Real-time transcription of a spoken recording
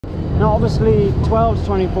Now obviously 12 to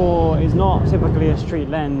 24 is not typically a street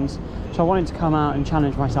lens, so I wanted to come out and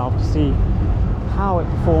challenge myself to see how it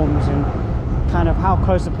performs and kind of how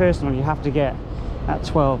close to personal you have to get at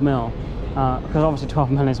 12mm, because obviously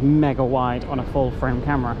 12mm is mega wide on a full frame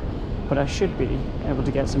camera, but I should be able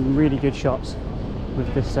to get some really good shots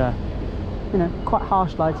with this you know, quite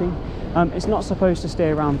harsh lighting. It's not supposed to stay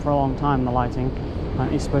around for a long time, the lighting.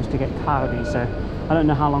 It's supposed to get cloudy, so I don't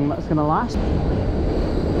know how long that's going to last.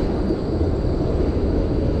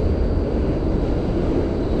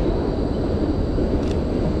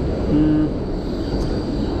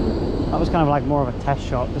 That was kind of like more of a test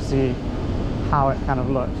shot to see how it kind of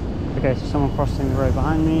looked. Okay, so someone crossing the road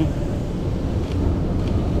behind me.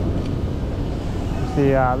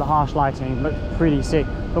 The harsh lighting looked pretty sick.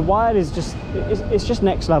 The wide is just, it's just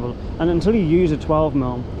next level, and until you use a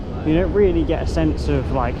 12mm, you don't really get a sense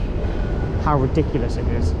of like how ridiculous it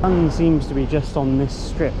is. The sun seems to be just on this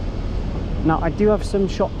strip. Now I do have some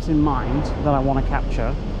shots in mind that I want to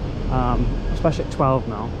capture, especially at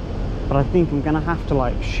 12mm, but I think I'm gonna have to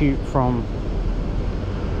like shoot from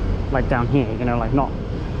like down here, you know, like not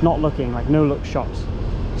looking, like no look shots.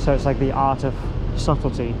 So it's like the art of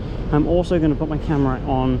subtlety. I'm also going to put my camera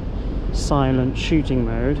on silent shooting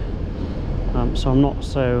mode, so I'm not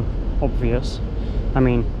so obvious. I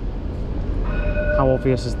mean, how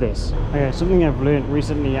obvious is this? Okay, something I've learned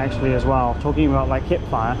recently actually as well, talking about like hip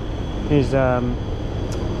fire, is a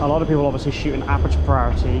lot of people obviously shoot an aperture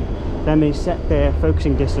priority, then they set their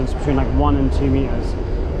focusing distance between like 1 and 2 meters,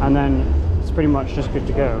 and then it's pretty much just good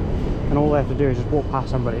to go. And all they have to do is just walk past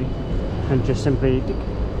somebody and just simply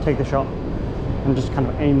take the shot and just kind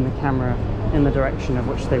of aim the camera in the direction of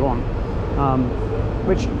which they want,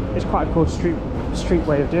 which is quite a cool street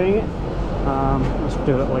way of doing it. Let's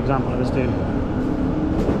do a little example of this dude,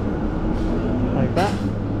 like that,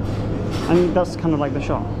 and that's kind of like the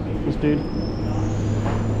shot, this dude.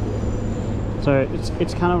 So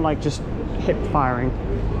it's kind of like just hip firing,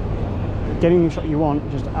 getting the shot you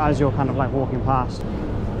want just as you're kind of like walking past.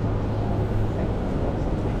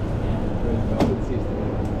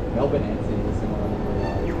 Melbourne.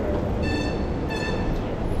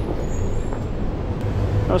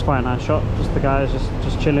 That was quite a nice shot, just the guys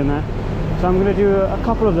just chilling there. So I'm going to do a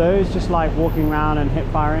couple of those, just like walking around and hip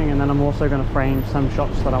firing, and then I'm also going to frame some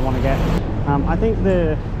shots that I want to get. I think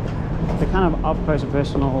the kind of up close and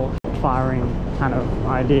personal firing kind of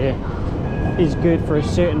idea is good for a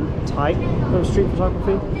certain type of street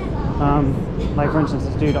photography. Like for instance,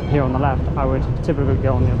 this dude up here on the left, I would typically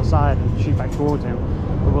go on the other side and shoot back towards him,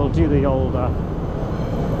 but we'll do the old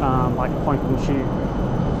like point and shoot,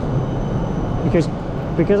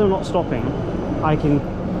 because I'm not stopping, I can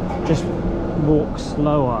just walk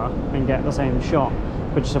slower and get the same shot,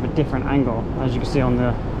 but just have a different angle, as you can see on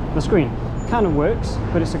the screen. It kind of works,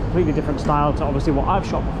 but it's a completely different style to obviously what I've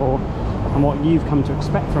shot before and what you've come to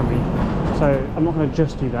expect from me. So I'm not going to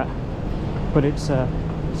just do that, but it's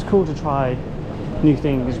cool to try new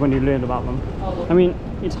things when you learn about them. I mean,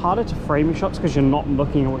 it's harder to frame shots because you're not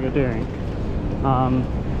looking at what you're doing,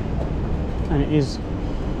 and it is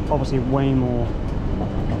obviously way more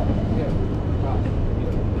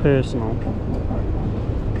personal.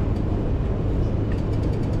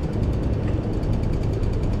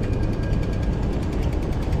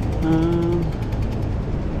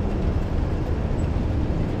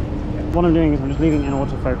 What I'm doing is I'm just leaving it in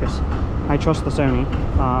autofocus. I trust the Sony,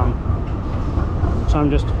 so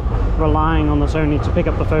I'm just relying on the Sony to pick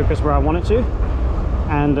up the focus where I want it to,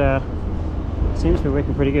 and it seems to be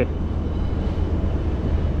working pretty good.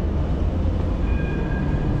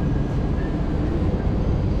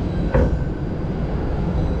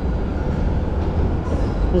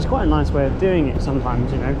 It's quite a nice way of doing it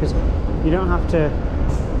sometimes, you know, because you don't have to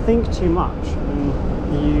think too much, and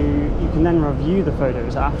you can then review the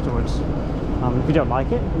photos afterwards. If you don't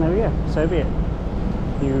like it, there we go, so be it.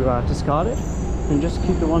 You discard it and just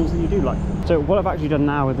keep the ones that you do like. So what I've actually done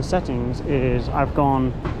now with the settings is I've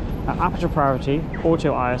gone aperture priority,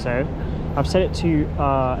 auto ISO. I've set it to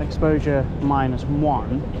exposure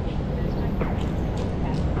 -1.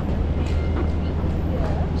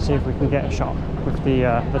 See if we can get a shot with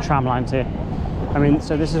the tram lines here. I mean,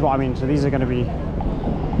 so this is what I mean. So these are going to be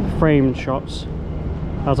framed shots,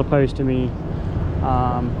 as opposed to me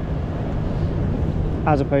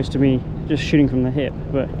just shooting from the hip.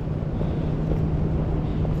 But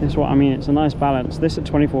this is what I mean. It's a nice balance. This at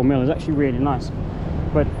 24mm is actually really nice,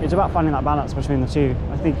 but it's about finding that balance between the two.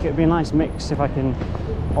 I think it'd be a nice mix if I can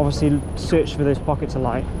obviously search for those pockets of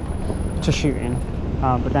light to shoot in,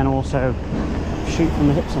 but then also shoot from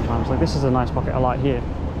the hip sometimes. Like this is a nice pocket of light here,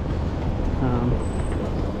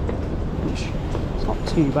 which is not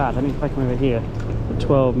too bad. I think if I come over here at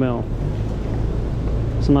 12mm,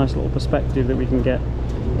 it's a nice little perspective that we can get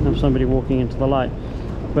of somebody walking into the light.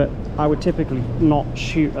 But I would typically not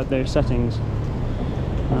shoot at those settings.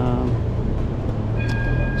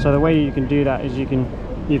 So the way you can do that is you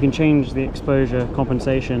can change the exposure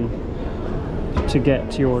compensation to get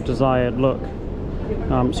to your desired look.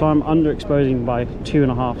 So I'm underexposing by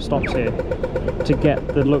 2.5 stops here to get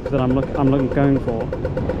the look that I'm going for.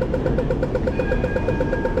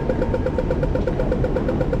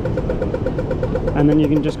 And then you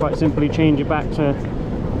can just quite simply change it back to,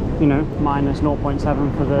 you know, minus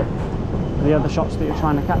 0.7 for the other shots that you're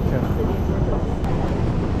trying to capture.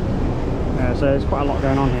 Yeah, so there's quite a lot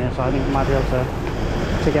going on here, so I think you might be able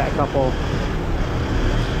to get a couple.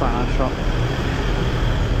 It's quite a nice shot.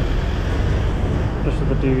 Just with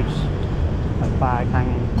the dude's like bag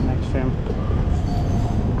hanging next to him.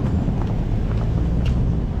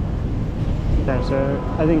 Okay, so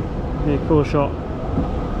I think the cool shot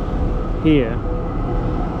here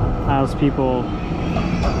as people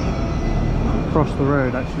cross the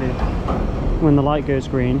road, actually, when the light goes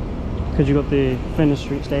green, because you've got the Flinders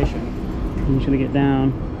Street station. I'm just going to get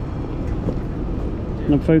down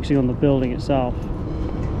and I'm focusing on the building itself,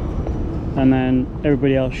 and then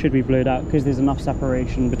everybody else should be blurred out because there's enough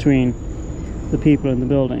separation between the people in the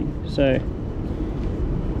building. So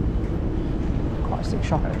quite a sick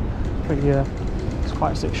shot. Pretty it's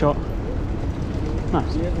quite a sick shot.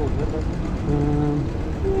 Nice.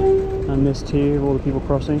 And this too, of all the people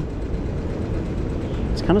crossing.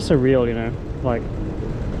 It's kind of surreal, you know, like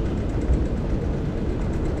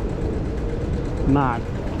mad.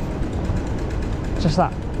 Just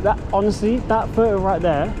that honestly, that photo right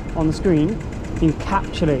there on the screen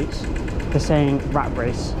encapsulates the saying rat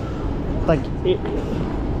race. Like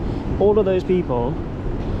all of those people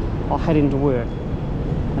are heading to work,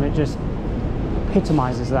 and it just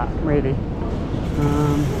epitomizes that, really.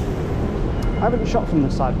 I haven't shot from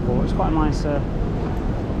this side before. It's quite a nice oh,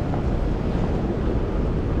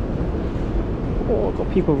 I've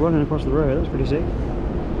got people running across the road. That's pretty sick.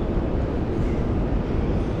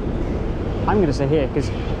 I'm going to stay here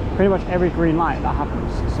because pretty much every green light that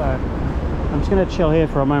happens. So I'm just going to chill here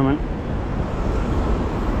for a moment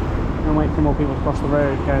and wait for more people to cross the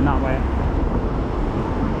road going that way.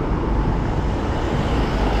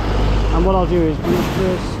 And what I'll do is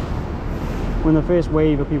when the first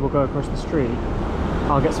wave of people go across the street,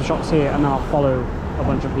 I'll get some shots here and then I'll follow a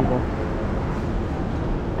bunch of people.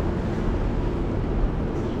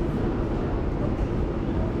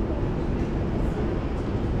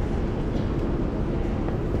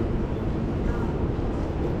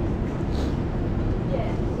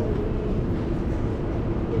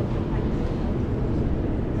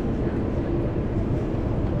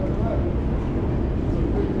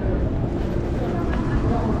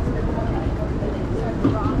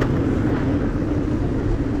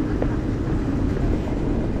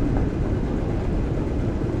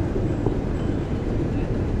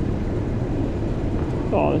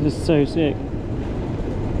 Oh, this is so sick.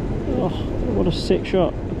 Oh, what a sick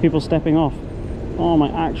shot. People stepping off. Oh my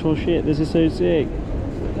actual shit, this is so sick.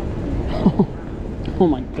 Oh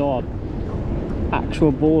my god.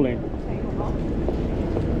 Actual balling.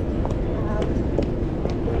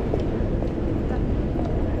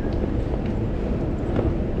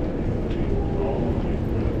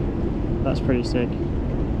 That's pretty sick.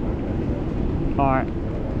 Alright.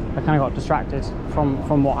 I kind of got distracted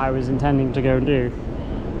from what I was intending to go and do,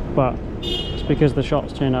 but it's because the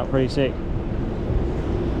shots turned out pretty sick.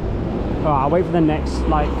 Alright, I'll wait for the next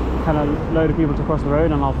like kind of load of people to cross the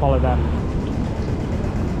road and I'll follow them.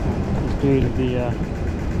 This dude with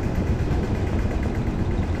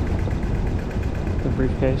the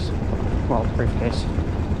briefcase, well, briefcase,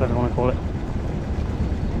 whatever you want to call it,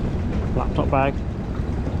 laptop bag.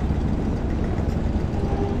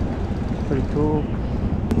 Pretty cool.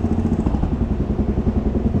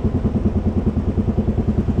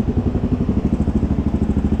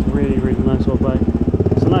 Really nice old bike.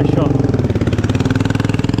 It's a nice shot.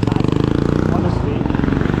 Honestly,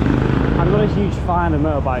 I'm not a huge fan of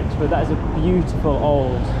motorbikes, but that is a beautiful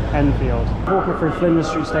old Enfield. Walking through Flinders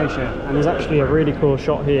Street Station, and there's actually a really cool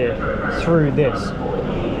shot here through this.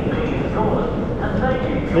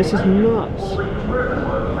 This is nuts.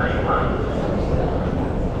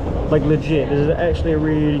 Like legit, this is actually a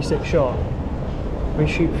really sick shot. We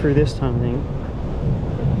shoot through this time thing.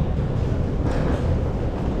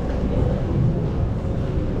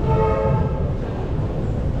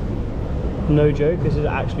 No joke, this is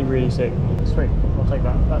actually really sick. Sweet, I'll take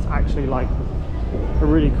that. That's actually like a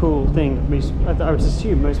really cool thing. I would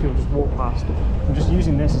assume most people just walk past. I'm just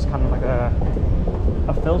using this as kind of like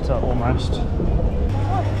a filter almost.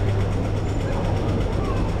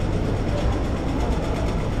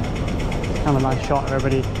 Kind of a nice shot of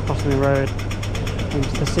everybody crossing the road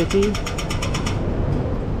into the city.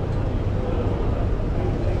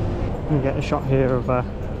 And get a shot here of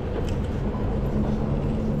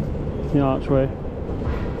the archway.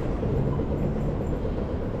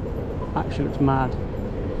 Actually looks mad.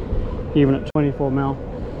 Even at 24mm.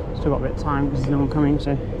 Still got a bit of time because there's no one coming,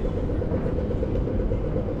 so.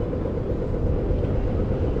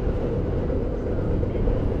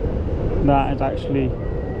 That is actually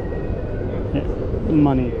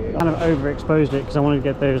money. I kind of overexposed it because I wanted to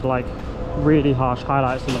get those like really harsh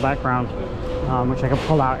highlights in the background, which I can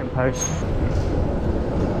pull out in post.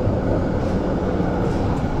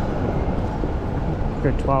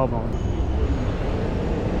 Good 12mm.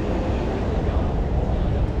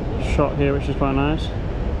 Shot here, which is quite nice.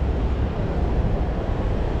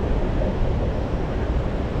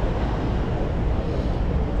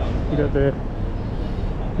 You got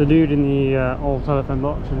the dude in the old telephone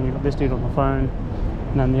box, and you've got this dude on the phone,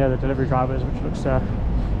 and then the other delivery drivers, which looks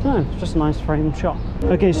no, it's just a nice frame shot.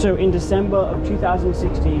 Okay, so in December of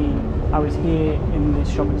 2016 I was here in this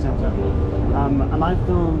shopping centre, and I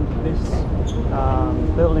filmed this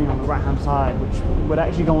building on the right hand side, which would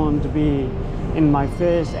actually go on to be in my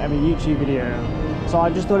first ever YouTube video. So I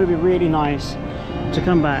just thought it'd be really nice to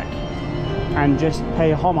come back and just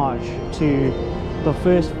pay homage to the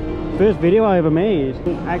first video I ever made.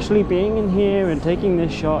 Actually being in here and taking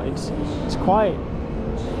this shot, it's quite,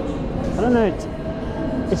 I don't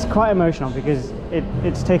know, it's quite emotional because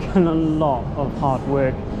it's taken a lot of hard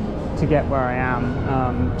work to get where I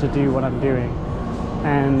am, to do what I'm doing,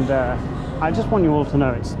 and I just want you all to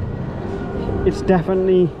know it's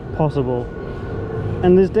definitely possible.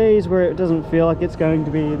 And there's days where it doesn't feel like it's going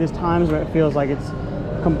to be, there's times where it feels like it's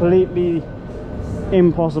completely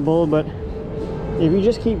impossible, but if you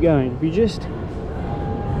just keep going, if you just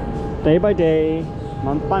day by day,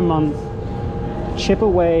 month by month, chip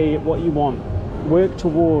away at what you want, work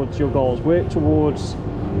towards your goals, work towards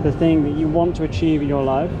the thing that you want to achieve in your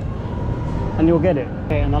life, and you'll get it.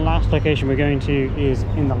 Okay, and the last location we're going to is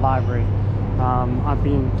in the library. I've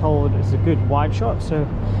been told it's a good wide shot, so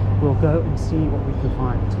we'll go and see what we can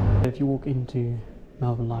find. If you walk into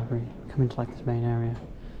Melbourne Library, come into like this main area,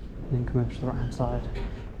 and then come over to the right hand side,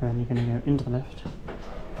 and then you're going to go into the lift.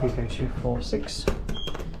 We go to floor 6,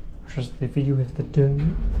 which is the view of the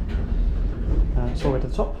dome. It's all the way to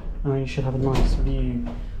the top, and you should have a nice view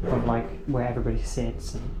of like where everybody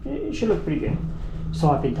sits. It should look pretty good,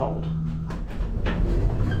 so I've been told.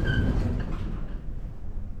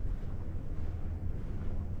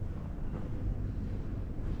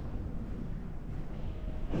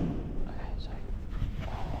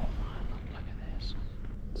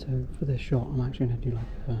 So for this shot, I'm actually going to do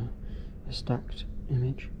like a stacked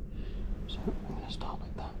image. So I'm going to start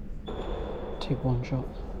like that. Take one shot,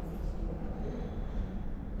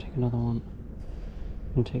 take another one,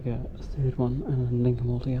 and take a third one, and then link them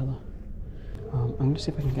all together. I'm going to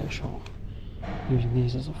see if I can get a shot using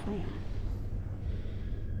these as a frame.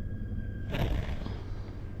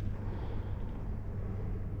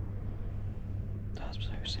 That's so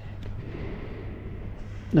sick.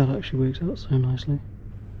 That actually works out so nicely.